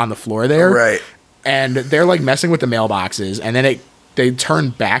pile on the floor there. Right. And they're like messing with the mailboxes, and then they turn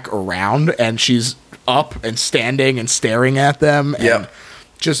back around and she's up and standing and staring at them. And Yep.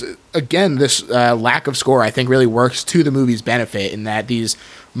 just, again, this lack of score, I think, really works to the movie's benefit in that these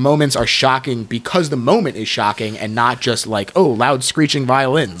moments are shocking because the moment is shocking and not just like, oh, loud screeching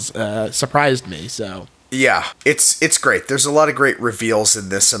violins surprised me. So Yeah, it's great. There's a lot of great reveals in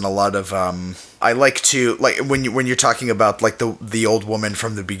this, and a lot of I like to, like, when you're talking about like the old woman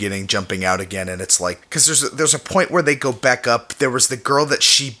from the beginning jumping out again, and it's like, because there's a point where they go back up. There was the girl that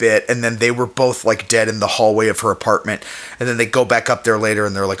she bit, and then they were both like dead in the hallway of her apartment, and then they go back up there later,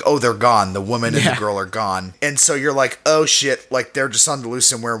 and they're like, oh, they're gone. The woman and the girl are gone, and so you're like, oh shit, like they're just on the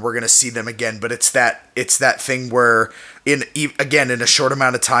loose, and we're gonna see them again. But it's that thing where in a short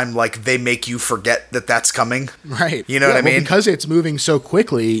amount of time, like they make you forget that that's coming. right, You know what I mean? Because it's moving so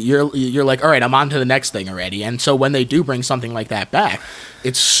quickly, you're like, all right, I'm on to the next thing already. And so when they do bring something like that back,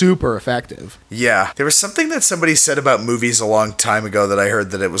 it's super effective. Yeah. There was something that somebody said about movies a long time ago that I heard,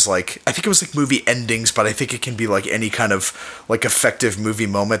 that it was like, I think it was like movie endings, but I think it can be like any kind of like effective movie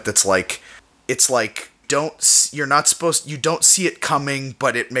moment that's like, it's like, you don't see it coming,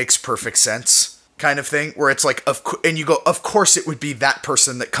 but it makes perfect sense. Kind of thing, where it's like, and you go, of course it would be that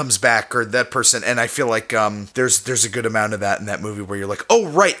person that comes back, or that person, and I feel like there's a good amount of that in that movie where you're like, oh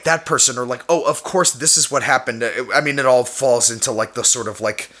right, that person, or like, oh of course this is what happened. I mean, it all falls into like the sort of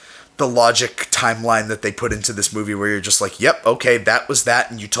like the logic timeline that they put into this movie, where you're just like, yep, okay, that was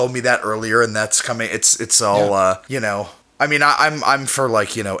that, and you told me that earlier, and that's coming. It's all you know. I mean, I'm for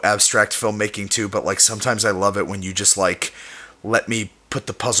like, you know, abstract filmmaking too, but like sometimes I love it when you just like let me put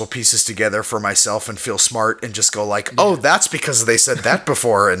the puzzle pieces together for myself and feel smart and just go like, oh, that's because they said that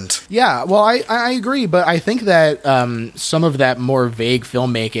before. And yeah, well, I agree, but I think that some of that more vague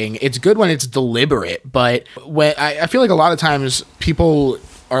filmmaking, it's good when it's deliberate, but when I feel like a lot of times people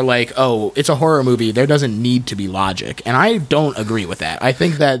are like, oh, it's a horror movie, there doesn't need to be logic, and I don't agree with that. I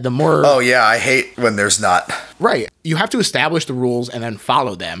think that the more... Oh yeah, I hate when there's not. Right. You have to establish the rules and then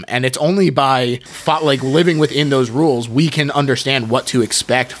follow them, and it's only by like living within those rules we can understand what to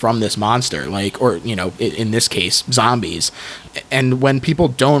expect from this monster, like, or, you know, in this case, zombies. And when people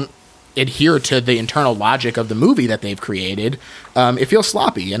don't adhere to the internal logic of the movie that they've created, it feels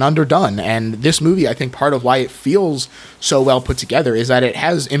sloppy and underdone. And this movie, I think part of why it feels so well put together is that it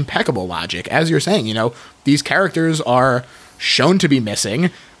has impeccable logic. As you're saying, you know, these characters are shown to be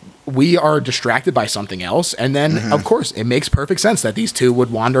missing. We are distracted by something else. And then, of course, it makes perfect sense that these two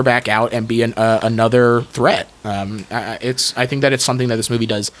would wander back out and be another threat. I think that it's something that this movie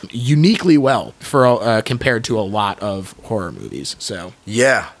does uniquely well for compared to a lot of horror movies. So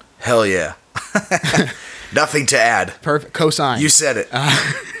yeah. Hell yeah. Nothing to add. Perfect. Cosign. You said it.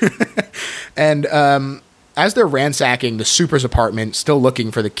 And as they're ransacking the Super's apartment, still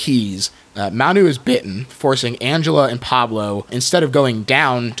looking for the keys, Manu is bitten, forcing Angela and Pablo, instead of going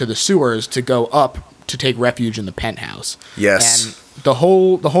down to the sewers, to go up to take refuge in the penthouse. Yes. And the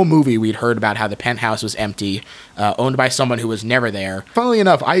whole movie, we'd heard about how the penthouse was empty, owned by someone who was never there. Funnily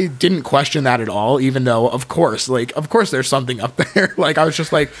enough, I didn't question that at all, even though, of course there's something up there. Like, I was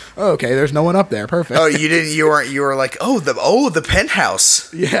just like, oh, okay, there's no one up there. Perfect. Oh, you didn't, you were like, the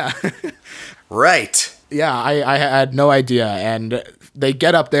penthouse. Yeah. Right. Yeah, I had no idea. And they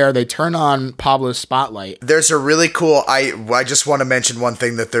get up there, they turn on Pablo's spotlight. There's a really cool, I just want to mention one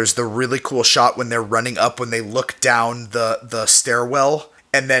thing, that there's the really cool shot when they're running up, when they look down the stairwell,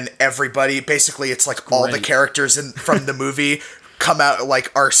 and then everybody, basically it's like all the characters from the movie come out,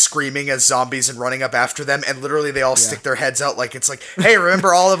 like, are screaming as zombies and running up after them, and literally they all stick their heads out like it's like, hey,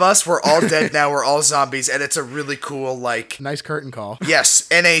 remember all of us? We're all dead now, we're all zombies. And it's a really cool, like, nice curtain call. Yes,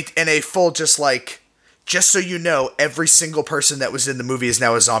 and a full, just like, just so you know, every single person that was in the movie is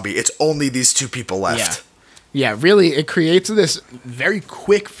now a zombie. It's only these two people left. Yeah, really, it creates this very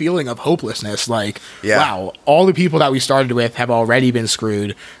quick feeling of hopelessness. Like, wow, all the people that we started with have already been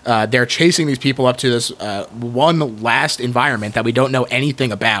screwed. They're chasing these people up to this one last environment that we don't know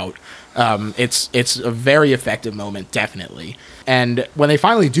anything about. It's a very effective moment, definitely. And when they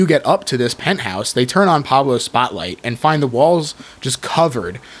finally do get up to this penthouse, they turn on Pablo's spotlight and find the walls just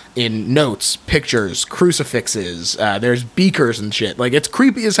covered in notes, pictures, crucifixes. There's beakers and shit. Like, it's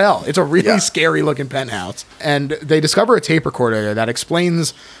creepy as hell. It's a really scary looking penthouse. And they discover a tape recorder there that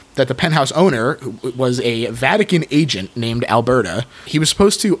explains that the penthouse owner was a Vatican agent named Alberta. He was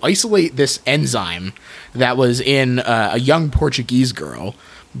supposed to isolate this enzyme that was in a young Portuguese girl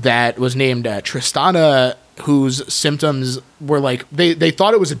that was named Tristana, whose symptoms were like, they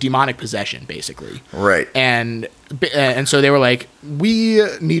thought it was a demonic possession, basically. Right. And so they were like, we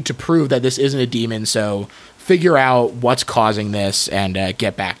need to prove that this isn't a demon, so figure out what's causing this and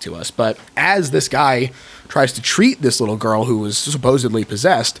get back to us. But as this guy tries to treat this little girl who was supposedly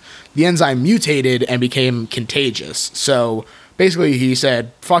possessed, the enzyme mutated and became contagious. So basically he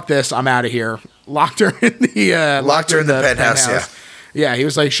said, fuck this, I'm out of here. Locked her in the penthouse. Yeah. Yeah, he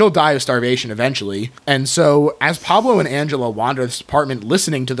was like, she'll die of starvation eventually. And so as Pablo and Angela wander this apartment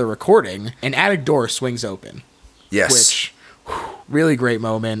listening to the recording, an attic door swings open. Yes. Which, really great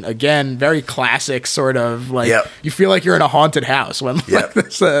moment. Again, very classic sort of, like, you feel like you're in a haunted house when like,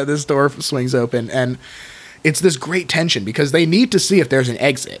 this door swings open. And it's this great tension because they need to see if there's an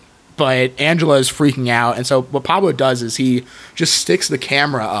exit. But Angela is freaking out. And so what Pablo does is he just sticks the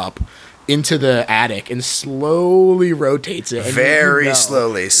camera up into the attic and slowly rotates it. Very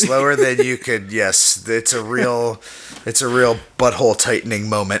slowly, slower than you could. Yes, it's a real butthole tightening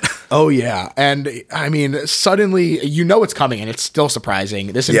moment. Oh yeah, and I mean, suddenly you know it's coming, and it's still surprising.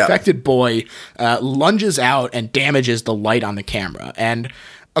 This infected boy lunges out and damages the light on the camera, and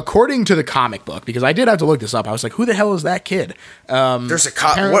according to the comic book, because I did have to look this up, I was like, who the hell is that kid? There's a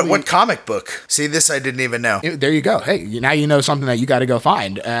what comic book? See, this I didn't even know. There you go. Hey, now you know something that you got to go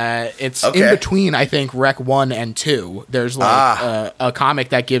find. It's in between, I think, Rec 1 and 2. There's like a comic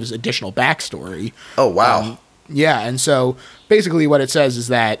that gives additional backstory. Oh, wow. Yeah, and so basically what it says is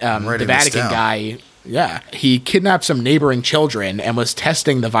that the Vatican guy... Yeah, he kidnapped some neighboring children and was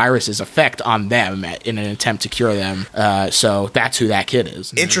testing the virus's effect on them in an attempt to cure them. So that's who that kid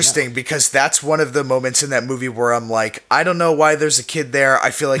is. Interesting, because that's one of the moments in that movie where I'm like, I don't know why there's a kid there.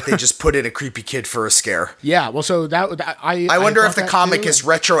 I feel like they just put in a creepy kid for a scare. Yeah, well, so I wonder if the comic is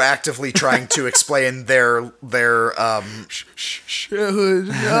retroactively trying to explain their no.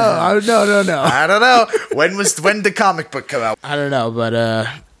 I don't know. When did the comic book come out? I don't know,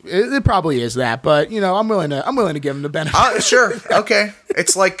 but it probably is that, but you know, I'm willing to give him the benefit. Sure, okay.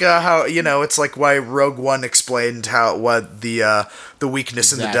 It's like how it's like why Rogue One explained what the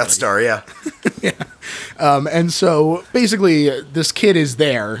weakness in the Death Star. Yeah, yeah. And so basically, this kid is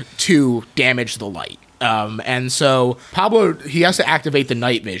there to damage the light. And so Pablo, he has to activate the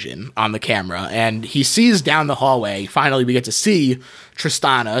night vision on the camera, and he sees down the hallway. Finally, we get to see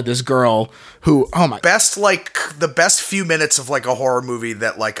Tristana, this girl who, the best few minutes of like a horror movie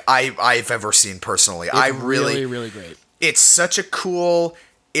that like I've ever seen personally. It's really great. It's such a cool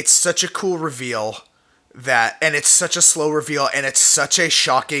reveal and it's such a slow reveal, and it's such a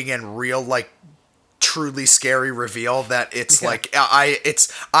shocking and real, like, truly scary reveal that it's like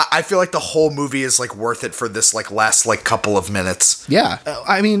I feel like the whole movie is like worth it for this like last like couple of minutes. Yeah,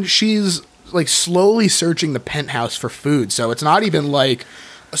 I mean, she's like slowly searching the penthouse for food, so it's not even like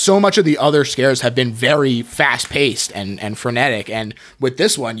so much of the other scares have been very fast paced and frenetic, and with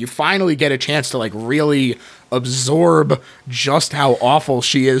this one you finally get a chance to like really absorb just how awful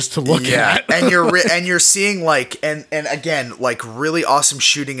she is to look at. And you're seeing like and again like really awesome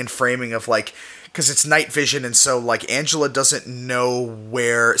shooting and framing of like, because it's night vision, and so like Angela doesn't know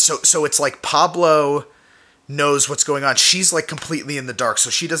where, so it's like Pablo knows what's going on. She's like completely in the dark, so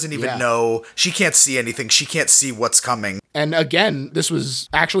she doesn't even know. She can't see anything. She can't see what's coming. And again, this was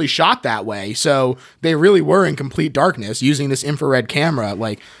actually shot that way, so they really were in complete darkness using this infrared camera.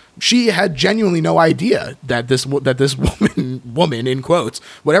 Like, she had genuinely no idea that this woman in quotes,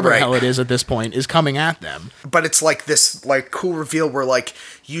 whatever the hell it is at this point, is coming at them. But it's like this like cool reveal where like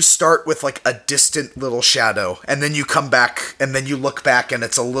you start with like a distant little shadow, and then you come back, and then you look back, and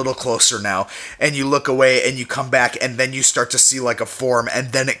it's a little closer now, and you look away, and you come back, and then you start to see like a form,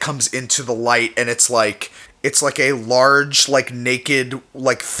 and then it comes into the light, and it's like a large, like naked,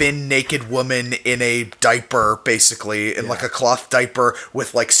 like thin naked woman in a diaper, basically, in like a cloth diaper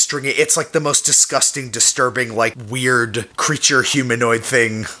with like stringy. It's like the most disgusting, disturbing, like weird creature humanoid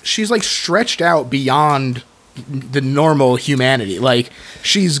thing. She's like stretched out beyond the normal humanity. Like,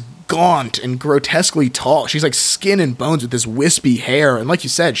 she's gaunt and grotesquely tall. She's like skin and bones with this wispy hair, and like you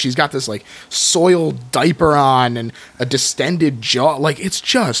said, she's got this like soiled diaper on and a distended jaw. Like, it's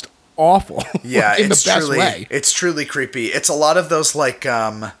just awful. Yeah, in the best way. It's truly creepy. It's a lot of those like I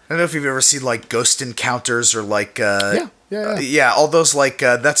don't know if you've ever seen like Ghost Encounters or like yeah, all those like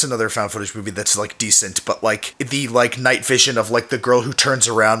that's another found footage movie that's like decent, but like the like night vision of like the girl who turns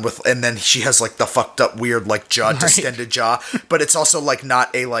around with, and then she has like the fucked up weird like jaw, distended jaw, but it's also like not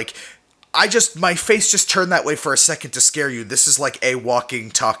a like my face just turned that way for a second to scare you. This is like a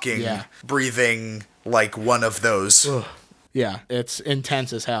walking, talking, breathing, like one of those. Ugh. Yeah, it's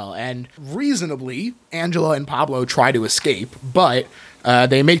intense as hell. And reasonably, Angela and Pablo try to escape, but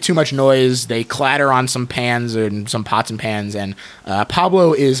they make too much noise. They clatter on some pans and some pots and pans, and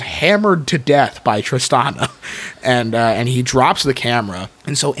Pablo is hammered to death by Tristana, and he drops the camera.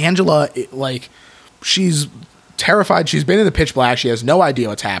 And so Angela, she's terrified. She's been in the pitch black. She has no idea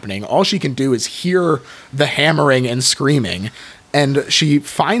what's happening. All she can do is hear the hammering and screaming, and she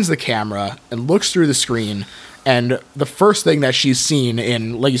finds the camera and looks through the screen. And the first thing that she's seen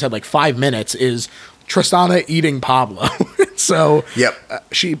in, like you said, like 5 minutes is Tristana eating Pablo. So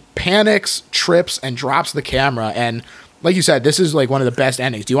she panics, trips, and drops the camera. And like you said, this is like one of the best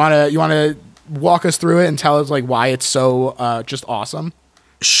endings. Do you want to walk us through it and tell us like why it's so just awesome?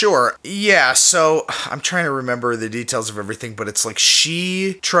 Sure. Yeah, so I'm trying to remember the details of everything, but it's like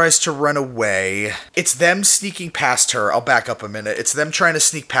she tries to run away. It's them sneaking past her. I'll back up a minute. It's them trying to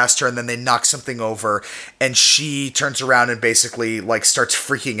sneak past her, and then they knock something over, and she turns around and basically like starts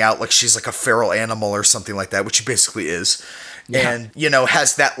freaking out like she's like a feral animal or something like that, which she basically is. Yeah. And, you know,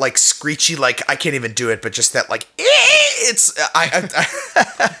 has that like screechy, like, I can't even do it, but just that like, it's,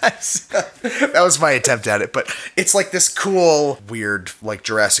 that was my attempt at it, but it's like this cool, weird, like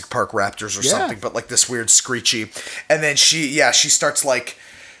Jurassic Park raptors or something, but like this weird screechy. And then she starts like,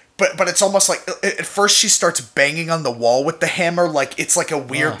 but it's almost like, at first she starts banging on the wall with the hammer, like it's like a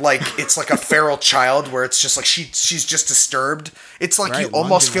weird, like, it's like a feral child where it's just like, she's just disturbed. It's like you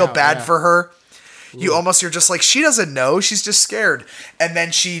almost feel bad for her. You're just like, she doesn't know. She's just scared. And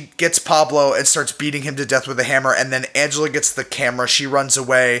then she gets Pablo and starts beating him to death with a hammer. And then Angela gets the camera. She runs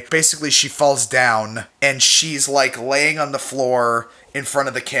away. Basically, she falls down and she's like laying on the floor in front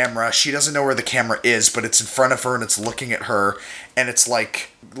of the camera. She doesn't know where the camera is, but it's in front of her and it's looking at her. And it's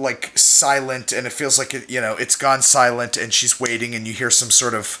like silent, and it feels like it's gone silent, and she's waiting, and you hear some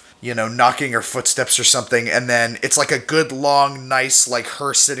sort of knocking or footsteps or something, and then it's like a good long nice like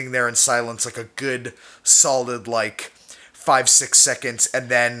her sitting there in silence, like a good solid like 5-6 seconds, and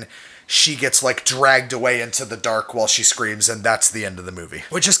then she gets like dragged away into the dark while she screams, and that's the end of the movie.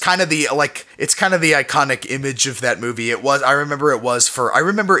 Which is kind of the it's kind of the iconic image of that movie. I remember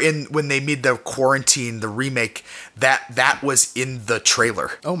when they made the Quarantine, the remake, that was in the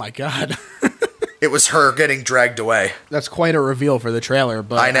trailer. Oh my god. It was her getting dragged away. That's quite a reveal for the trailer,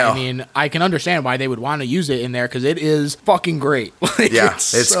 but I know. I mean, I can understand why they would want to use it in there, because it is fucking great.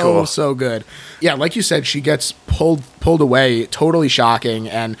 It's cool. So good. Yeah, like you said, she gets pulled away, totally shocking,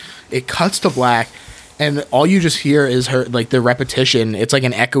 and it cuts to black, and all you just hear is her, like, the repetition. It's like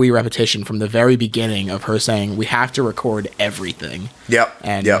an echoey repetition from the very beginning of her saying, "We have to record everything." Yep.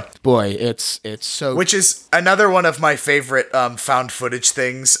 And boy, it's so. Which is another one of my favorite found footage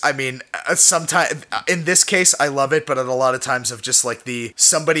things. I mean, sometimes in this case, I love it, but at a lot of times of just like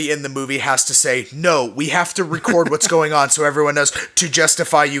somebody in the movie has to say, "No, we have to record what's going on," so everyone knows, to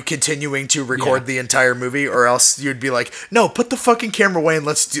justify you continuing to record the entire movie, or else you'd be like, "No, put the fucking camera away and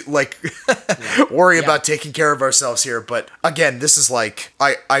let's do worry about taking care of ourselves here." But again, this is like,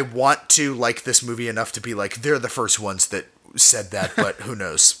 I want to like this movie enough to be like, they're the first ones that said that, but who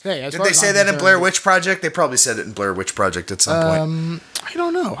knows? Did they say that in Blair Witch Project? They probably said it in Blair Witch Project at some point. I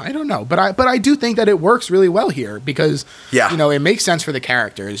don't know, but I do think that it works really well here, because it makes sense for the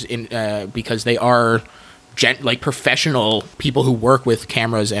characters because they are like professional people who work with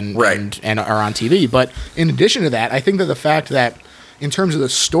cameras and are on TV. But in addition to that, I think that the fact that in terms of the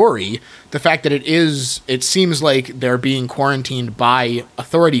story, the fact that it seems like they're being quarantined by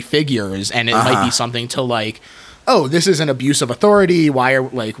authority figures, and it might be something to like, oh, this is an abuse of authority. Why are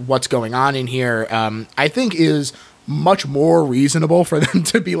like what's going on in here? I think is much more reasonable for them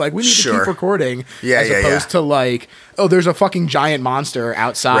to be like, we need to keep recording, as opposed to like, oh, there's a fucking giant monster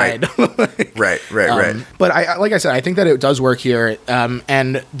outside. Right. But like I said, I think that it does work here.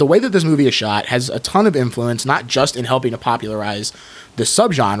 And the way that this movie is shot has a ton of influence, not just in helping to popularize the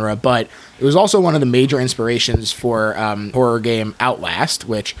subgenre, but it was also one of the major inspirations for horror game Outlast,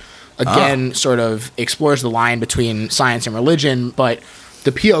 which again sort of explores the line between science and religion, but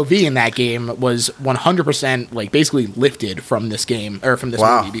the POV in that game was 100% like basically lifted from this game or from this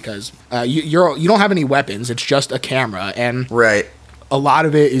movie, because you don't have any weapons. It's just a camera, and a lot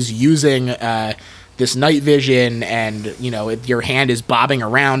of it is using this night vision, and your hand is bobbing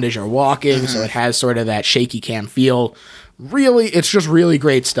around as you're walking, so it has sort of that shaky cam feel. Really, it's just really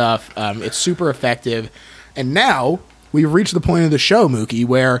great stuff. It's super effective, and now we've reached the point of the show, Mookie,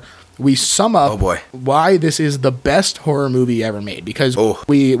 where we sum up why this is the best horror movie ever made, because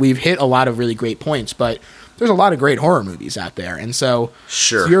we've hit a lot of really great points, but there's a lot of great horror movies out there. And so it's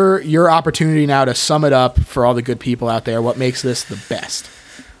your opportunity now to sum it up for all the good people out there. What makes this the best?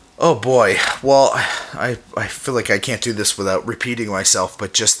 Oh boy. Well, I feel like I can't do this without repeating myself,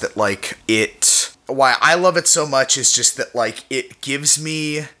 but just that like why I love it so much is just that like it gives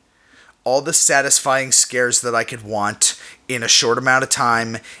me all the satisfying scares that I could want in a short amount of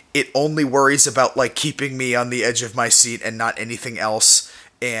time. It only worries about like keeping me on the edge of my seat and not anything else.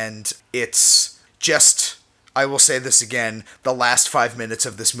 And it's just, I will say this again, the last 5 minutes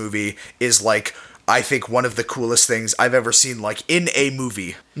of this movie is like, I think one of the coolest things I've ever seen, like in a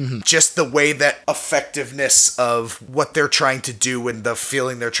movie. Just the way that effectiveness of what they're trying to do and the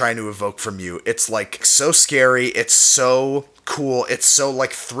feeling they're trying to evoke from you. It's like so scary. It's so cool. It's so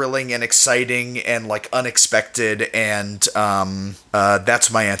like thrilling and exciting and like unexpected. And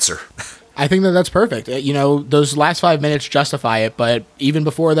that's my answer. I think that that's perfect. Those last 5 minutes justify it, but even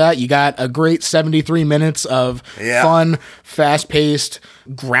before that, you got a great 73 minutes of fun, fast-paced,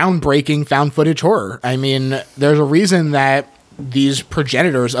 groundbreaking found footage horror. I mean, there's a reason that these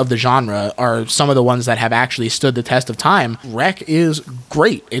progenitors of the genre are some of the ones that have actually stood the test of time. Wreck is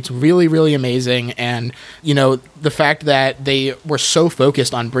great. It's really, really amazing. And, the fact that they were so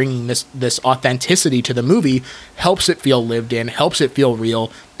focused on bringing this authenticity to the movie helps it feel lived in, helps it feel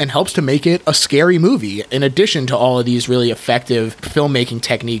real, and helps to make it a scary movie. In addition to all of these really effective filmmaking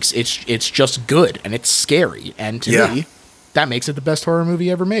techniques, it's just good and it's scary. And to me, that makes it the best horror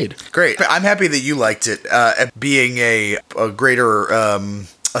movie ever made. Great. I'm happy that you liked it. Being a greater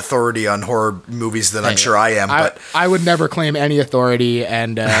authority on horror movies than I'm sure I am. But I would never claim any authority,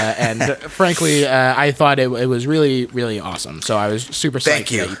 and frankly, I thought it was really, really awesome. So I was super psyched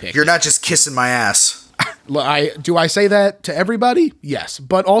that you picked it. You're not just kissing my ass. Do I say that to everybody? Yes.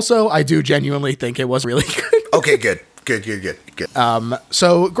 But also, I do genuinely think it was really good. Okay, good. Good.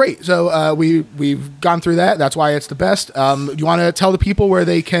 So great. So we've gone through that. That's why it's the best. Do you want to tell the people where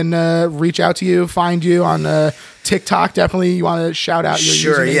they can reach out to you, find you on TikTok? Definitely, you want to shout out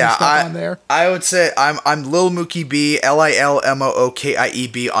your username and stuff on there. I would say I'm Lil Mookie B,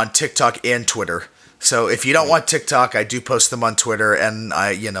 LILMOOKIEB on TikTok and Twitter. So if you don't want TikTok, I do post them on Twitter, and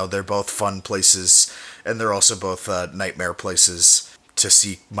they're both fun places, and they're also both nightmare places to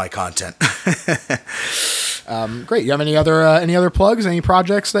see my content. Great. You have any other plugs, any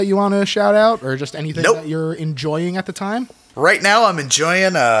projects that you want to shout out, or just anything that you're enjoying at the time? Right now, I'm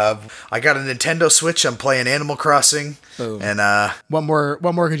enjoying. I got a Nintendo Switch. I'm playing Animal Crossing. Boom. And what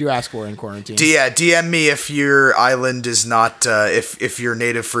more could you ask for in quarantine? DM me if your island is not if your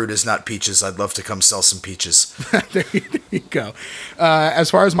native fruit is not peaches. I'd love to come sell some peaches. There you go. As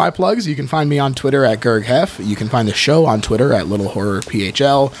far as my plugs, you can find me on Twitter at GergHef. You can find the show on Twitter at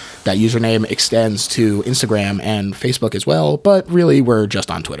LittleHorrorPHL. That username extends to Instagram and Facebook as well, but really we're just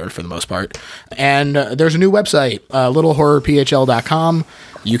on Twitter for the most part. And there's a new website, LittleHorrorPHL.com.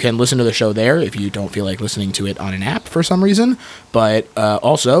 You can listen to the show there if you don't feel like listening to it on an app for some reason. But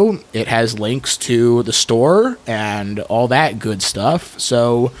also, it has links to the store and all that good stuff.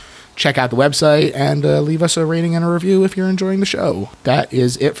 So check out the website and leave us a rating and a review if you're enjoying the show. That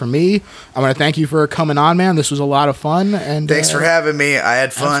is it for me. I want to thank you for coming on, man. This was a lot of fun. And thanks for having me. I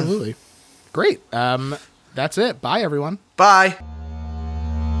had fun. Absolutely. Great. That's it. Bye, everyone. Bye.